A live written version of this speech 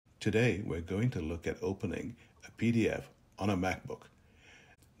Today, we're going to look at opening a PDF on a MacBook.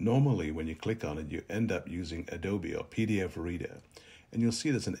 Normally, when you click on it, you end up using Adobe or PDF Reader. And you'll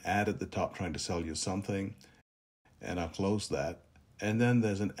see there's an ad at the top trying to sell you something. And I'll close that. And then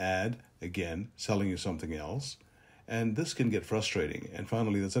there's an ad, again, selling you something else. And this can get frustrating. And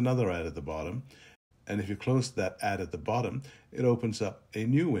finally, there's another ad at the bottom. And if you close that ad at the bottom, it opens up a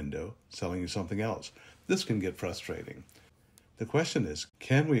new window selling you something else. This can get frustrating. The question is,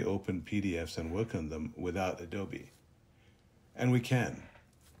 can we open PDFs and work on them without Adobe? And we can.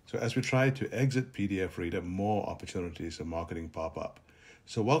 So as we try to exit PDF Reader, more opportunities of marketing pop up.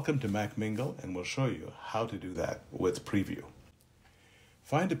 So welcome to Mac Mingle, and we'll show you how to do that with Preview.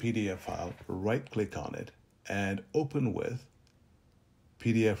 Find a PDF file, right-click on it, and open with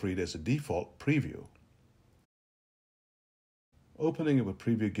PDF Reader as a default Preview. Opening it with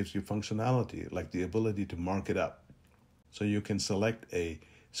Preview gives you functionality like the ability to mark it up. So you can select a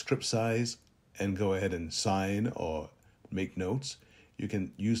script size and go ahead and sign or make notes. You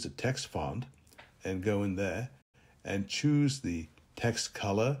can use the text font and go in there and choose the text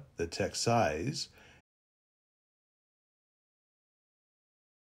color, the text size,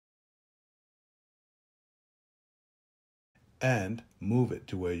 and move it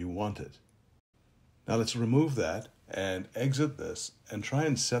to where you want it. Now let's remove that and exit this and try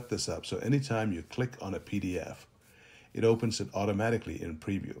and set this up so anytime you click on a PDF, it opens it automatically in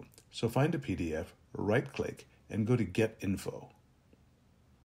Preview. So find a PDF, right-click, and go to Get Info.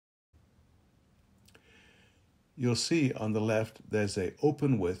 You'll see on the left there's a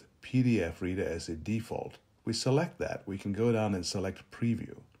Open with PDF Reader as a default. We select that. We can go down and select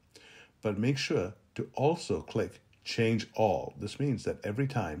Preview. But make sure to also click Change All. This means that every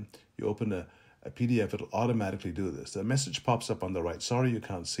time you open a PDF, it'll automatically do this. The message pops up on the right. Sorry you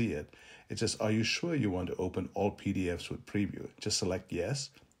can't see it. It says, are you sure you want to open all PDFs with Preview? Just select Yes,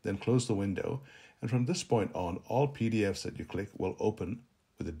 then close the window. And from this point on, all PDFs that you click will open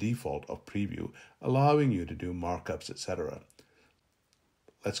with the default of Preview, allowing you to do markups, etc.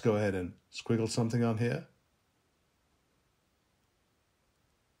 Let's go ahead and squiggle something on here.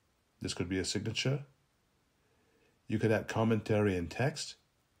 This could be a signature. You could add commentary and text.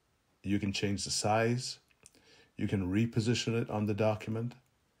 You can change the size. You can reposition it on the document.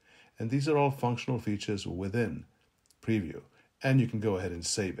 And these are all functional features within Preview. And you can go ahead and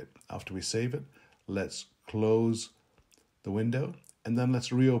save it. After we save it, let's close the window. And then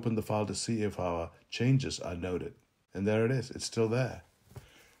let's reopen the file to see if our changes are noted. And there it is. It's still there.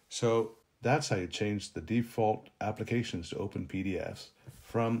 So that's how you change the default applications to open PDFs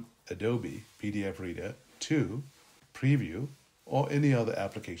from Adobe PDF Reader to Preview or any other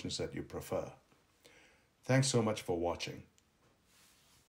applications that you prefer. Thanks so much for watching.